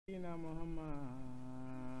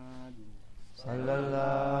محمد صلى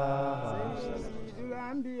الله عليه وسلم سيد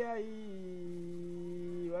الأنبياء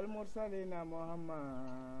والمرسلين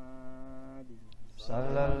محمد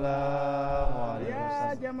صلى الله عليه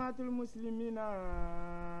يا وسلم جماعة المسلمين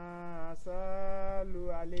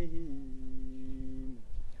صلوا عليه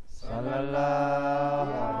صلى الله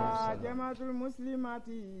عليه يا وسلم جماعة المسلمات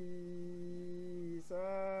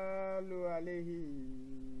صلوا عليه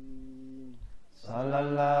صلى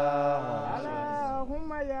الله عليه وسلم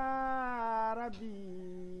اللهم يا ربي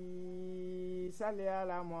صل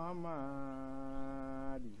على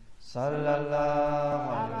محمد صلى الله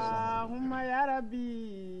عليه وسلم اللهم يا ربي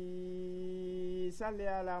صل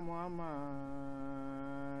على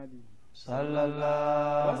محمد صلى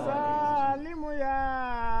الله عليه وسلم يا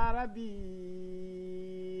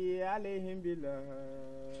ربي عليهم بالله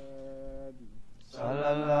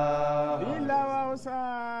صلى الله بالله وأوصاف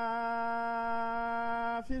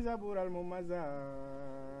في زبور الممزاد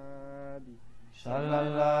صلى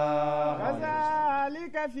الله عليه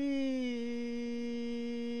كذلك في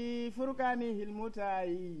فرقانه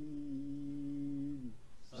المتعيد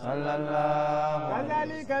صلى الله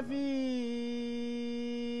كذلك في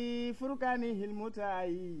فرقانه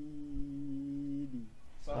المتعيد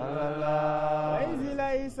صلى الله وإذ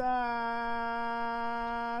ليس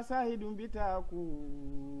ساهد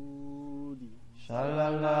بتاكود صلى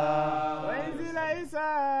الله وإذ ليس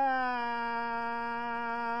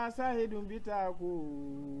ساهد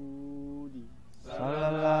بتاكود صلى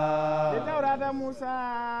الله لتوراة موسى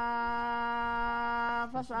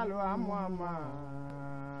فاسألوا عن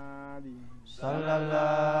محمد صلى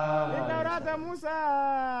الله لتوراة موسى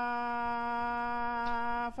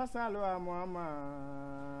فاسألوا عن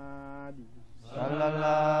محمد صلى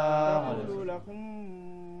الله تقول لكم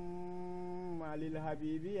ما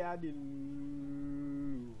للحبيب عدل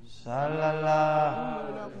صلى الله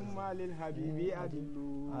تقول لكم ما للحبيب عدل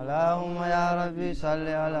اللهم يا ربي صل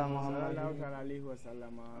على صلى محمد الله تعالى عليه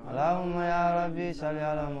وسلم اللهم يا ربي صل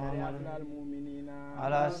على محمد على المؤمنين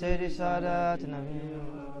على سيد سادات نبينا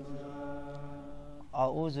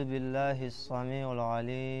أعوذ بالله السميع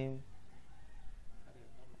العليم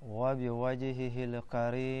وبوجهه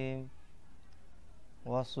الكريم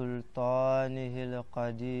وسلطانه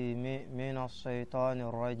القديم من الشيطان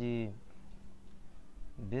الرجيم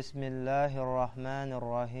بسم الله الرحمن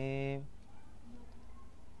الرحيم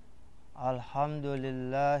الحمد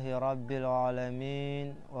لله رب العالمين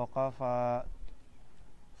وقفى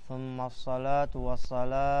ثم الصلاة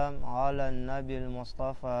والسلام على النبي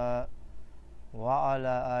المصطفى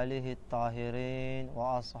وعلى آله الطاهرين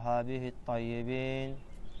وأصحابه الطيبين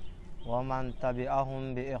ومن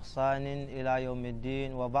تبعهم بإحسان إلى يوم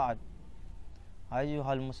الدين وبعد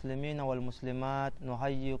أيها المسلمين والمسلمات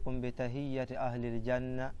نحييكم بتحية أهل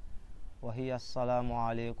الجنة وهي السلام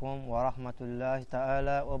عليكم ورحمة الله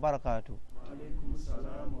تعالى وبركاته. وعليكم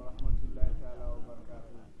السلام ورحمة الله تعالى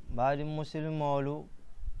وبركاته. بعد مسلم مولو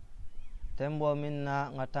تمبو منا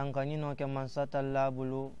نتنكنينو كمان ستلا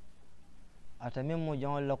بلو atamimu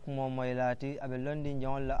jawon la kumo mailati abe londin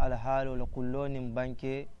jawon la alhaalo la kullonin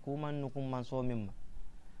banke kuman nukum man so mimma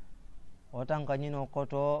otan kanyino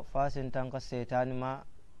koto fasin tanka setani ma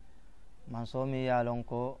man so mi yalon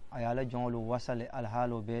ko ayala jawlu wasale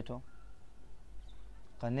alhaalo beto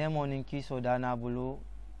kanemo nin kiso dana bulu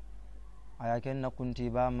ayaken na kunti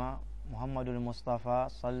bama muhammadul mustafa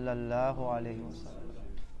sallallahu alaihi wasallam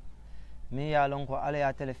mi yalon ko ala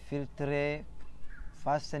ya tele filtre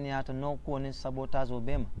fasaniata no ko ni sabotage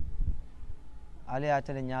obema ale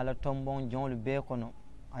atele nyala tombon jonlu be kono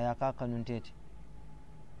ayaka kanunteti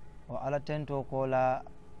o ala tento kola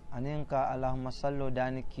aninka allahumma sallu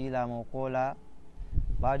dani kila mo kola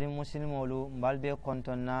badi muslimolu mbalbe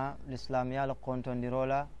kontonna l'islam yala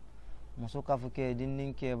kontondirola musuka fuke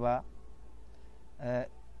dindin keba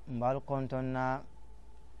mbal kontonna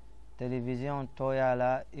television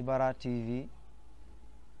toyala Ibara TV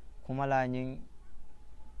kumala nyin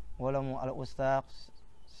ولم الأستاذ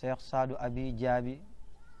شيخ سادو أبي جابي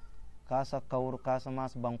كاسا كاور كاسا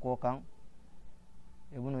ماس بانكوكان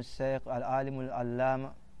ابن الشيخ العالم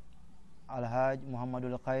العلامة الحاج محمد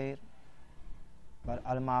الخير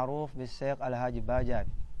المعروف بالشيخ الحاج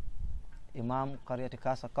باجابي إمام قرية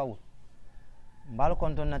كاسا كاور بال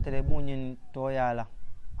كنتون نتربون تويالا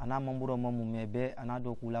أنا ممبرو ممو ميبي أنا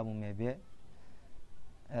دوكولا ميبي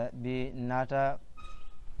بناتا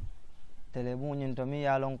telebu nyin to mi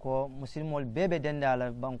yalon ko muslimol bebe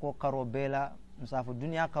dendala banko karo bela musafu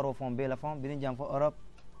dunya karo fon bela fon bin jam fo Europe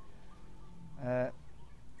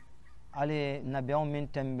ali nabiyon min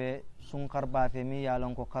tembe sun karba fe mi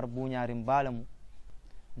yalon ko karbu nyaarim balamu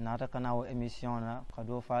nata kana o emission na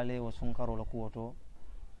kado fale o sun karo la kuoto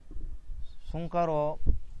sunkaro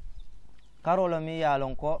karolo mi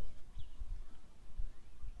yalon ko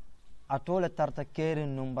atole tarta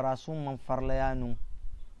kerin num bara summan farlaya num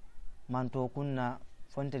manto kunna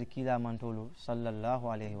fonter kila mantolu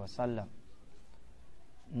sallallahu alaihi wasallam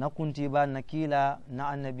na kunti ba na kila na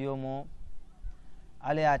annabiyo mo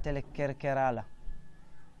ala ya tele kerkerala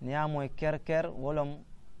ni amoy kerker wolom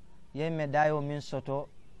yemme dayo min soto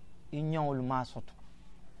inyawul ma soto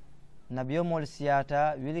nabiyo mol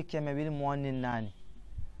siyata wili keme wili muwannin nani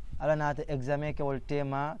ala nata examen ke wol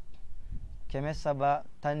tema keme saba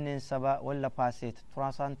tannin saba wala passet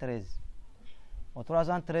 313 o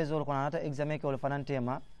 313 wol konata examen ke wol fanan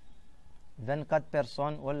tema 24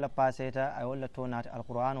 personnes wala passeta ay wala tonata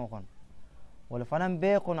alquran o kon wol fanan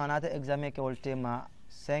be konata examen ke wol tema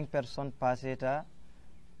 5 personnes passeta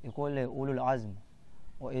ikole ulul azm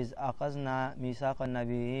wa iz aqazna misaqa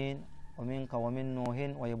an-nabiyyin wa minka wa min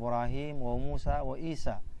nuhin wa ibrahim wa musa wa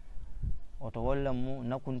isa وتولم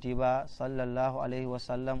نكون تبا صلى الله عليه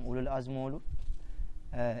وسلم أولو الأزمول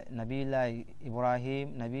نبي الله إبراهيم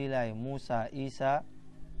نبي الله موسى عيسى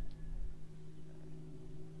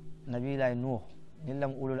نبي الله نوح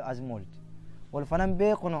نلم أولو الأزمول والفنان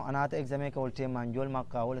بيكونو أنا أتا إكزاميكا والتيمان جول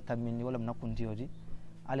مكة ولا تمني ولا منكون تيودي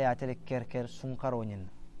على أتلك كير سنكرو نين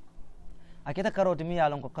أكيد كارو تمي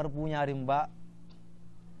يالون كاربو نيارين با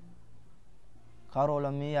كارو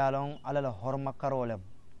لمي يالون على الهرم كارو لم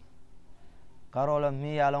karola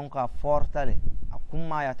mi yalon ka fortale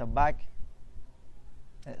akumma ya tabak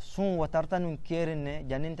sun watarta nun kerine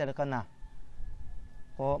janin tel kana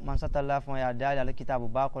ko man satalla fa ya dali al kitabu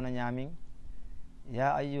ba ko na nyamin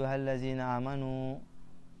ya ayyuhallazina amanu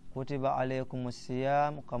kutiba alaykumus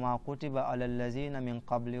siyam kama kutiba alal ladzina min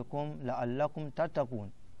qablikum la'allakum tattaqun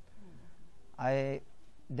ay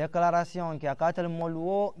declaration ki akatal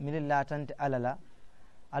molwo millatante alala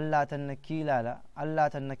Allah tanna kilala Allah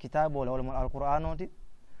tanna kitabo la wal alqur'ano ti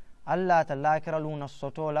Allah talakira luna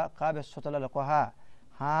sotola kabe sotola la ko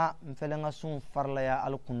ha mfelanga sun farla ya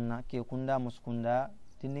alkunna ke kunda muskunda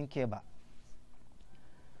tindin keba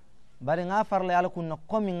bari nga farla ya alkunna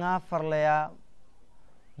komi nga farla ya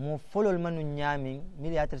mo folol manu nyami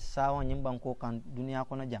miliatir sawa nyimban ko kan duniya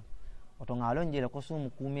ko na jam oto ngalon jele ko sum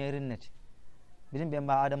kumerin neti birin be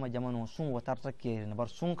mba adama jamano sun watarta kerin bar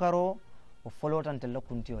sun karo o folotan tella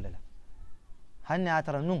kunti wala hanne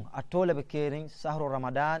atara nun atole be kerin sahru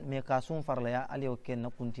ramadan me ka sun farlaya ali o ken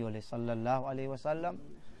kunti wala sallallahu alaihi wasallam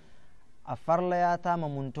a farlaya ta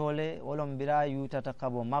mamuntole wolon bira yutata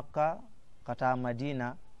kabo makka kata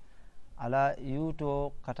madina ala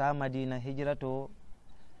yuto kata madina hijrato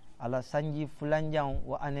ala sanji fulanjan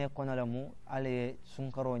wa ane konola mu ale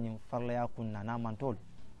sunkaro nyin farlaya kunna na mantol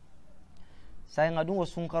say ngadun wo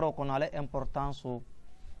sunkaro kono ala importance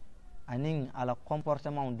anin ala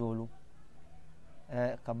comportement dolu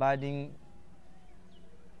kabadin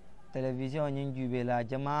television nyin jube la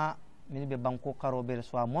jama min be banko karo be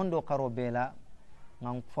so mondo karo be la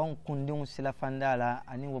ngam fon kundin sila fandala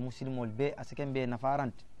anin wo muslimol be asiken be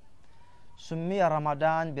nafarant summi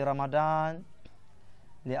ramadan bi ramadan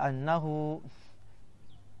li'annahu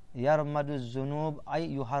yarmadu az-zunub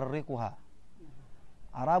ay yuharrikuha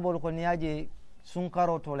arabol ko niyaje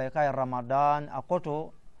sunkaro to le kay ramadan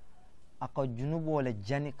akoto aka junubo le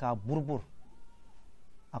jani ka burbur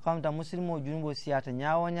akamta muslimo junubo siyata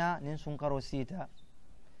nyawanya nin sunkaro sita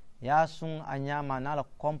ya sun anyama nala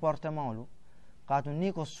comportement lu katu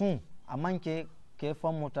ni ko sun amanke ke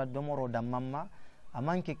famuta domoro da mamma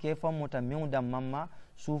amanke ke famuta miu da mamma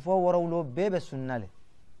sufo warawlo bebe sunnale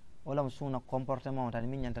wala suna comportement tan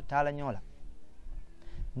min nyanta tala nyola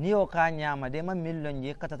ni o ka nyama de ma millon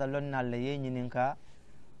je katata lonnal le yenyinka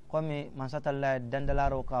komi man satalla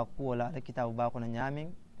dandalaro ka kuwala da kitabu ba kuna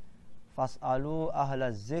nyamin fasalu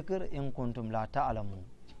ahla zikr in kuntum la ta'lamun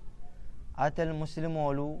atal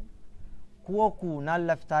muslimolu kuwo ku na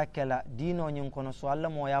lafta kala dino nyin kono so alla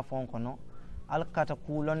mo ya fon kono alkata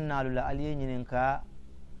kulon nalula aliye nyininka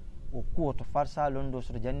o kuwo to farsa londo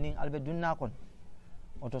so jannin albe dunna kon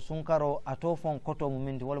oto sunkaro ato fon koto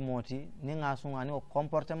muminti wal moti ni nga sun ani o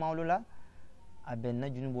comportement lula aben na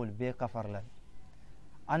junubol be kafarlan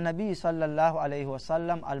annabi sallallahu alaihi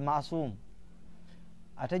wasallam al-ma'sum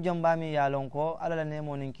ata jombami yalon ko alala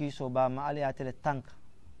nemo nin kiso ba ma ali atele tank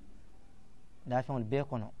da fon be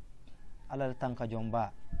kono alala tanka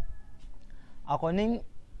jomba akonin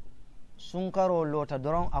sunkaro lota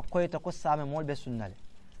doron akoyta ko same molbe sunnale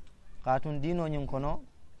katun dino nyin kono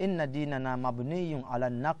inna dinana mabniyun ala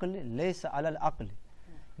naql laysa ala al-aql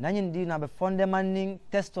nanyin dina be fondement ning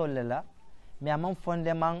testo lela mi amam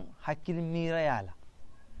fondement hakil mira yala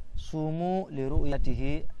sumu li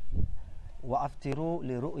ru'yatihi wa aftiru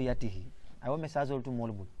li ru'yatihi ayo message oltu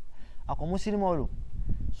molbul ako muslimolu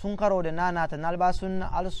sun karo de nanata nalba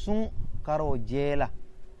sunna al sun karo jela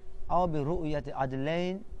aw bi ru'yati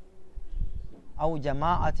adlain aw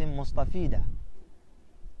jama'atin mustafida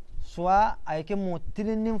soit ayke mo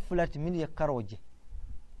tilinin fulati min ye karoje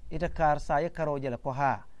ita kar sa ye karoje la ko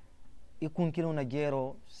ha ikunkinu na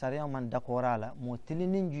gero sariya man dakorala mo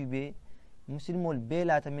tilinin jube muslimol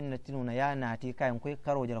bela ta min na tinuna ya nati kayan ko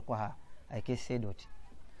karoje la ko ha ayke sedoti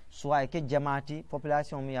soit ayke jama'ati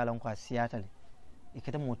population mi yalan ko siyatale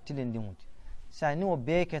ikata mo tilinin muti sa ni o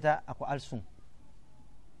be keta ako alsun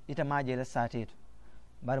ita maje la sateto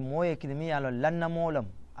bar moye kilimi yalo lanna molam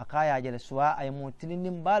akaya jele suwa ay mo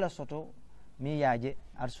tilinin bala soto mi yaje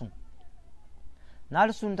arsun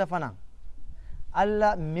nalsun ta fana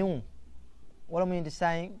alla miu wala mo indi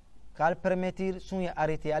sayin kal permettre sun ya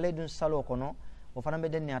arrêter ale dun salo kono o fana be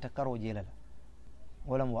den nyata karo jelala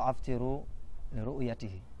wala mo aftiru li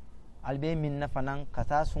ru'yatihi albe min na fanan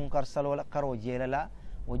kata sun kar salo la karo jelala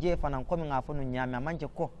o je fanan ko mi ngafunu nyama manje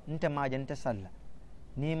ko nte maje nte salla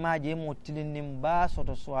ni maje mo tilinin ba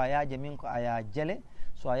soto suaya je min ko aya jele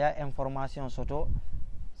soya information soto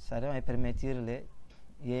ça doit permettre le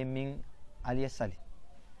yemin aliye sali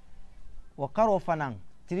wa karo fanan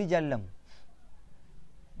tiri jallam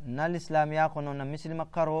na l'islam ya kono na muslima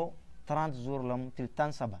karo 30 jours lam til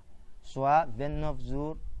tansaba soit 29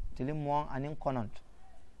 jours til mois anin konont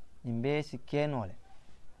nimbe si kenole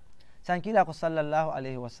sankila ko sallallahu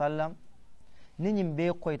alaihi wasallam ni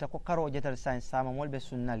nimbe ko ita ko karo jetal san sama molbe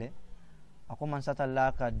sunnale ako man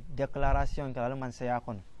satalla ka déclaration kala man saya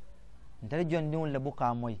kono ndare jondiwol le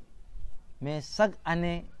buka moy mais chaque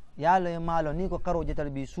année yalo malo ni ko karo jetal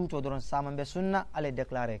bi suuto doron sama be sunna ale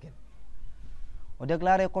déclarer ken o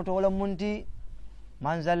déclarer ko to wala munti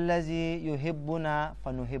man zallazi yuhibbuna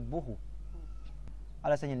fanuhibbuhu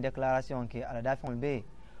ala sanin déclaration ke ala dafon be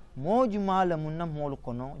moju malam na mol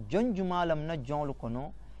kono jonju malam na jonlu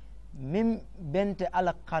kono mim bente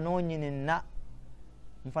ala kanoni na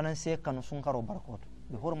mfanan se kanu sun karo barkoto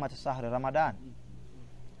bi hurmati sahri ramadan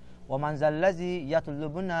wa man zallazi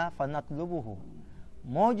yatlubuna fanatlubuhu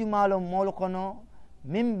moju malum mol kono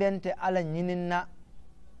min bente ala nyininna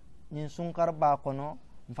nyin sun karba kono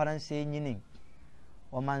mfanan se nyinin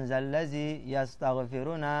wa man zallazi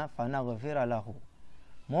yastaghfiruna fanaghfira lahu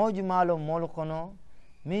moju malum mol kono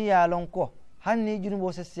mi yalon ko hanni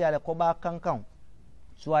junubo se siyale ko ba kankan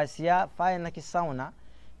suwasiya fayna ki sauna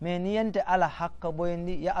men yente ala hakka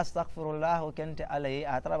boyndi ya astaghfirullah kente ala yi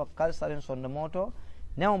atraba kal sarin sonno moto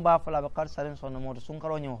new ba fala ba kal sarin sonno moto sun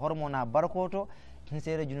karo nyu hormona barkoto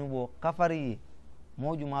sere junubo kafari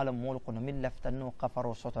moju malam mol kono min laftanno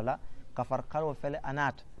kafaro sotola kafar karo fele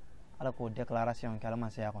anat ala ko déclaration kala man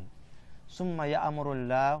se yakon summa ya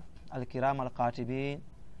amrullah al kiram al katibin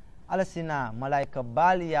ala sina malaika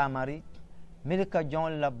bal ya mari milka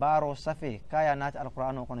jon la baro safi kaya nat al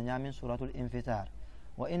qur'an kono nyamin suratul infitar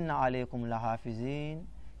wa inna alaykum lahafizin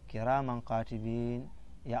kiraman katibin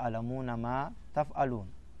ya'lamuna ma taf'alun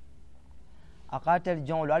akatel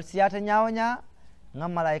jon al siyata nyawanya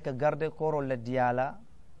ngam malaika garde koro la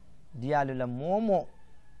diyalu la momo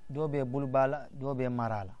dobe bulbala dobe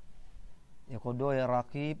marala e ko do e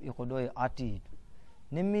raqib e ko do e atid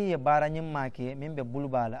nimmi ye baranyim make mimbe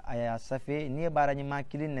bulbala aya safe ni baranyim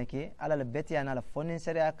makilin nake alal beti ana la fonin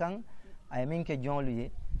sere akan ay minke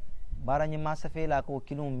jonluye baranyim ma safe la ko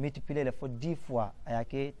kilum multiplier le fo 10 fois aya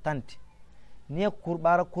ke tante ni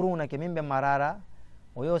bara kuruna ke mimbe marara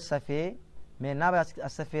o yo safe mais naba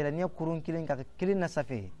safe la ni kurun kilin ka kilin na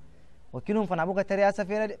safe o kilum fana buka tare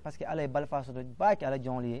safe de parce que alay balfa so do baki ala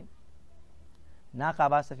jonluye na ka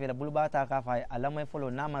ba safe la bulba ta ka fa alamay folo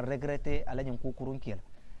na man regretter ala nyum kukurun kiel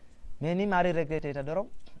mais ni mari regretter ta doro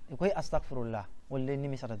e koy astaghfirullah wolle ni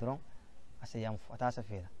mi sata doro asayam fata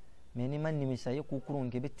safe la mais ni man ni mi say kukurun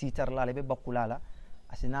ke be titar la le be bakulala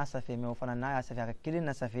asina safe me o fana na ya safe ka kilin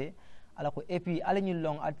na safe ala ko epi ala nyi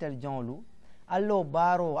long altel jonlu allo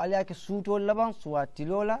baro ala yake suto laban suwa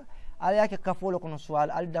tilola ala yake kafolo kono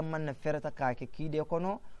suwal al damman na ferata ka ke kide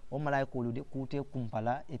kono o malaika lu de kute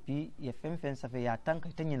kumpala et puis ye fem safe ya tanka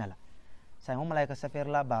tanyinala sai o malaika safer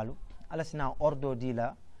la balu ala sina ordo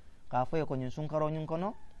dila ka fo ko nyun sunkaro nyun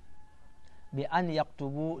kono bi an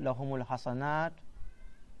yaktubu lahumul hasanat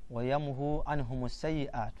wa yamhu anhumus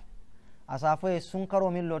sayiat asafo e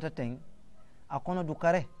sunkaro min lotaten akono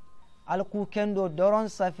dukare al ku kendo doron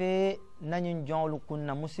safe nanyun jonlu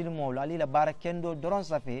kunna muslimolu ali la barakendo doron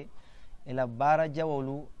safe ila bara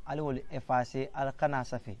jawolu ali wol effacer al kana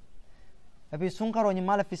safe et puis sunkaro ni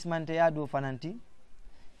mala fismante ya do fananti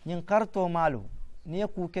nyin karto malu ni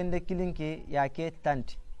ku kende kilinke ya ke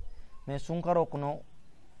tanti mais sunkaro kuno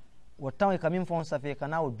wotan e kamin fon safe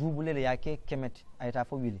kana o double le ya ke kemet ayta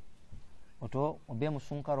fo wili oto o be mo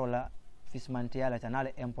sunkarola fismantiyala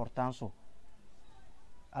tanale importance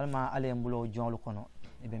alma ale mbulo jonlu kono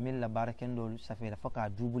e be milla barakendol safela faka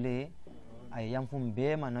double ay yamfum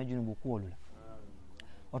be ma na junubu kuolula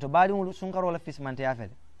oto baadi mo sunkarola fismantiya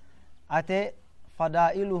fele ate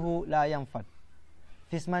fadailuhu la yanfad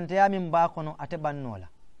fismantiya min ba kono ate bannola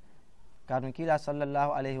kadun kila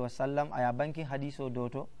sallallahu alaihi wasallam aya banki hadiso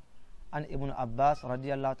doto an ibnu abbas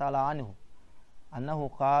radiyallahu ta'ala anhu annahu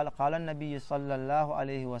qala an-nabiy sallallahu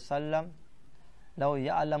alaihi wasallam law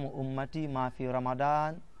ya'lamu ummati ma fi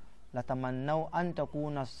ramadan latamannaw an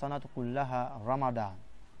takuna as-sanatu kullaha ramadan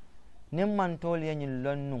nimman tol yenyil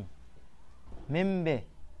lonnu mimbe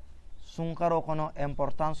sunkaro kono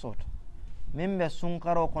importance oto mimbe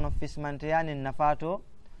sunkaro kono fismantiyani nafato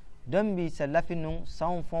dombi salafinu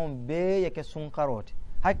sawn fon be yake sunkarote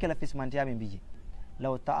hakkela fismantiyami biji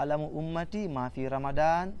law ta'lamu ummati ma fi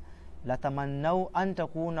ramadan latamannaw an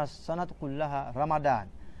takuna as-sanatu kullaha ramadan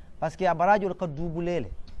parce que abarajul ka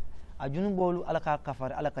dubulele a junubolu alaka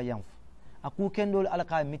kafar alaka yanf aku kendol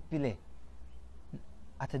alaka mitpile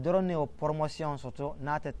ate dorone o promotion soto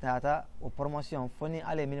nata tata o promotion foni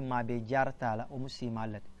ale min mabe jartala o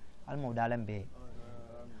musimalat al mawdalam be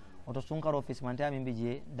oto sunkaro fismanta min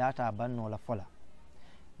bije data banno la fola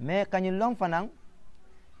me kanyil long fanan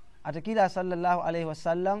ate kila sallallahu alaihi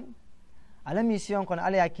wasallam ala mission kon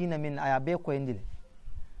ala yakina min aya be ko endile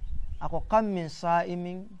ako kam min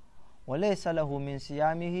sa'imin wa laysa lahu min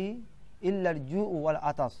siyamihi illa al-ju'u wal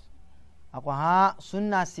atas ako ha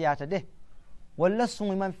sunna siyata de walla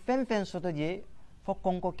sun man fen soto je fo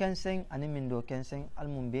konko kensen ani min do kensen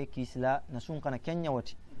almum be kisla na sun kana kenya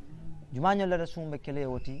wati jumanya la sun be kele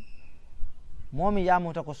wati momi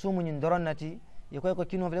yamuta ko sumu nyin doronnati e koy ko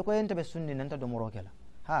kino fele ko ente be sunni nanta do morokela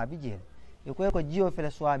ha bijel e koy ko jiyo fele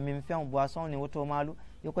so min fen boisson ni woto malu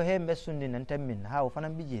e ko hembe sunni nanta min ha o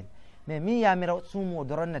fanan bijel mais mi yamira sumu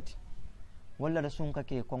doronnati walla da sun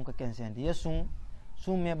kake konko kensen ye sun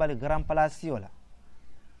me bal grand place la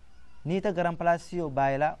ni ta grand place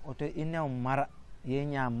bayla oto inna mara ye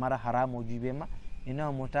nya mara haramo jubema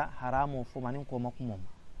ina mota haramo fo manin ko makumom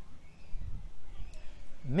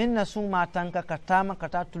minna suma tanka katama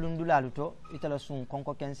kata tulundulalu to itala sun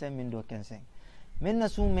konko kensen min do kensen minna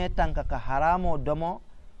sume tanka ka haramo domo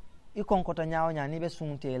i konko ta nyaawo nya ni be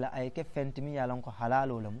sun tela ay ke fentimi yalon ko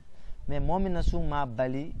halalo lamu mais momina suma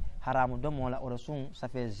bali haramu domo la ora sun ça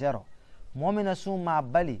fait 0 momina suma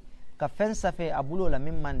bali ka fen safe abulo la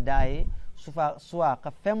mimman daye suwa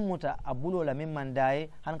ka fen muta abulo la mimman daye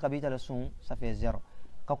han kabita la sun ça fait 0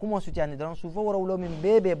 ka kuma sutiani don su fo woro min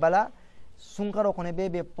bebe bala sun karo kone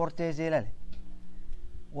bebe protéger lale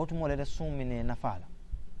wotu mo le sun mine nafala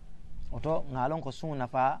oto ngalon ko sun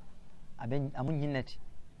nafa aben amun hinnati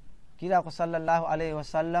kila ko sallallahu alaihi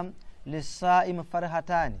wasallam lis-sa'im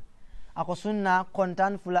farhatani ako sunna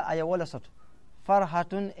kontan fula aya wala soto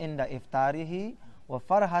farhatun inda iftarihi wa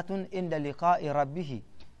farhatun inda liqa'i rabbih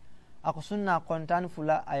ako sunna kontan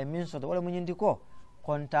fula aya min soto wala munyindi ko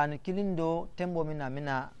kontan kilindo tembo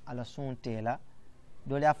mina ala sun tela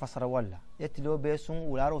dole a fasara walla yetti do be sun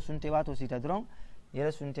ularo sun te wato sita dron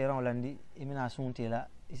yele sun te ron landi imina sun tela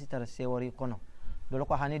isitara sewori kono dole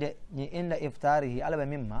ko hanide ni inda iftarihi alaba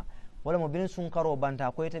mimma wala mo bin sun karo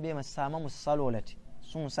banta ko ite be masama musalolati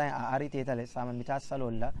sun sai a arite tale sama mita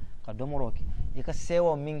salolla ka domoroki e ka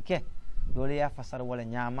sewo minke dole ya fasar wala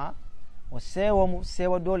nyama o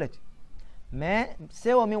sewo dole me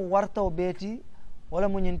sewo min warta beti wala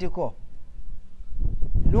munyinti ko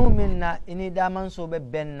luminna ini daman so be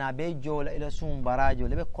benna be jola ila sun barajo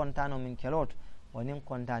le be kontano min kelot wonin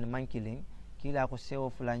kontani mankilin kila ko sewo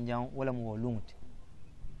fulanjan wala mo lumti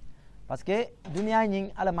parce que dunia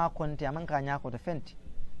nyin ala ma konte aman ka nya ko to fenti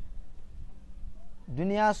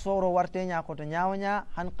dunia soro warte nya ko to nyawnya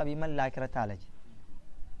han qabimal lakira talaji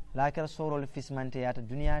lakira soro le fismante yata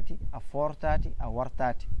duniati a fortati a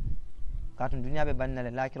wartati katun dunia be bannale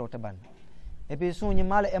lakira to banna et puis suñu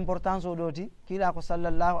mal importance o doti kila ko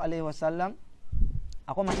sallallahu alaihi wasallam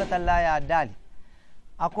ako masata la ya dali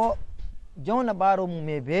ako jona baro mu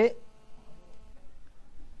mebe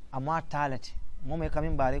ama talati momme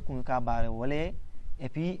kamin bare kun ka bare wole et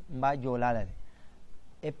puis mba jolalale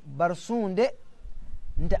e barsunde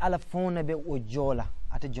nte ala fona be o jola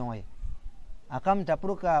ata jonye akam ta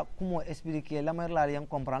pour ka kumo expliquer la mer la yan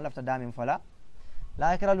comprendre lafta damin fala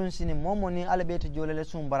la kralun sini momo ni ala be to jolale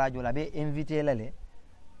sum barajo la be invité lale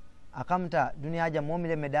akamta dunia ja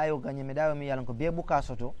momile medayo ganye medayo mi yalan ko be buka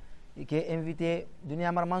soto ke invité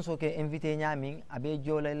dunia marman so ke invité nyamin abe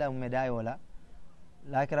jolale la medayo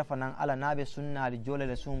la kra fanan ala nabe sunna di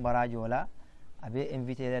jolale sum barajo la abe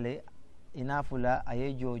invité lale ina fula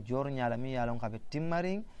ayejo jor nyaala mi yalan ko be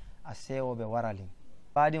timmaring a sewoɓe warali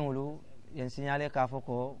baɗiŋolu yen signalé ka fo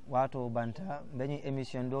ko wato banta beñi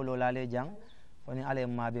émission do lo lale jang foni ala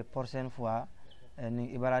maɓe prochaine fois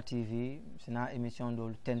ni Ibara TV sina émission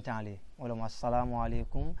do tentanle wala assalamu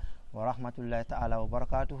alaikum wa rahmatullahi ta'ala wa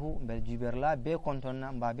barakatuhu bel juberla be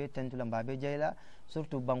kontonna mbabe tentula mbabe jeyla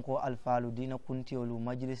surtout banko alfalu dina kuntiyolu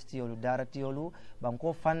majlistiyolu daratiyolu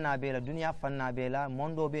banko fanna be la duniya fanna be la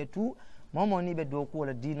mondo be tout momoni be do ko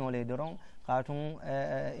wala dino le doron katun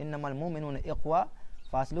innamal mu'minuna iqwa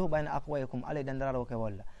fasluhu bayna aqwaykum alay dandararo ke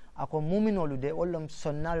walla ako mu'minolu de wollom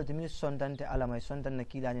sonnalu to min sontante alama sontanna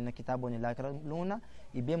kilani na kitaboni lakra luna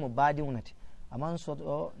ibe mo badi unati aman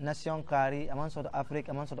soto nation kari aman soto afrique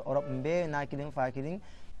aman soto europe mbe na kilin fakilin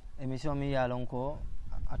émission mi yalon ko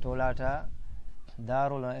atolata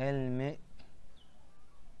darul ilmi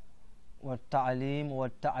wa ta'lim wa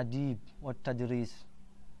ta'dib wa tadris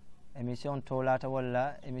émission tolata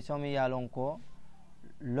walla émission mi yalon ko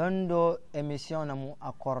londo émission namu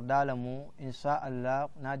accordala mu inshallah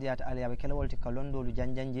nadiyata aliyabe kala wolti ka londo lu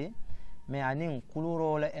janjanje mais anin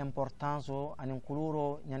kuluro la importance o anin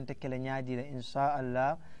kuluro nyante kele nyaadi la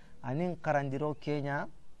inshallah anin karandiro kenya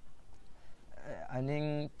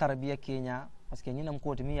anin tarbiya kenya parce que nyinam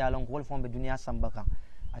ko to mi yalon ko wol fombe duniya sambaka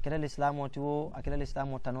akela l'islam o to akela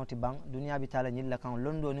l'islam o tanoti bang duniya bi tala nyilla kan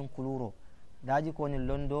londo nin kuluro daji ko ni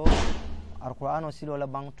londo alquran o silo la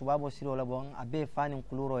bang tubabo silo la bang abe fanin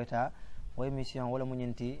kuluro eta o émission wala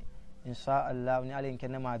munyenti inshallah ni alen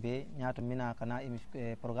kenema be nyaato mina kana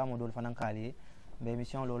programme dol fanan kali be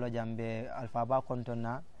émission lolo jambe alpha ba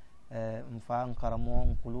kontonna mfa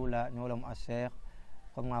nkaramo kulula ni wala mu cheikh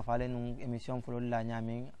comme ma fale nu émission fulol la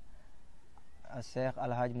nyamin cheikh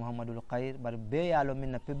alhaji muhammadul khair bar be yalo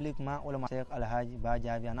minna publiquement wala cheikh alhaji ba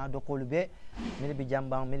jabi ana dokol be mil bi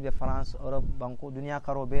jamba mil be france europe banko dunia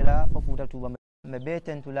karo be la fofuta tuba me be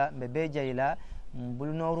tentula me be jayla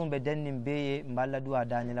bulu norum be dennim be mballa duwa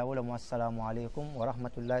danila wala mu assalamu alaikum wa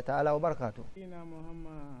rahmatullahi ta'ala wa barakatuh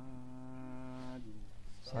muhammad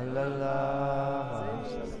sallallahu alaihi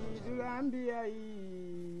wasallam sayyidul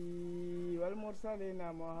anbiya'i wal mursalin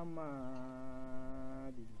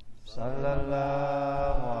muhammad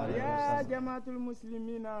sallallahu alaihi ya wasallam jamaatul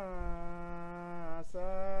muslimina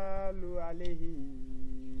sallu alaihi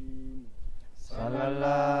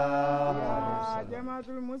sallallahu alaihi ya wasallam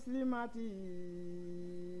jamaatul muslimati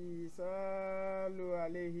sallu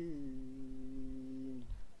alaihi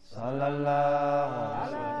sallallahu alaihi wasallam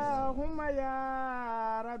allahumma ya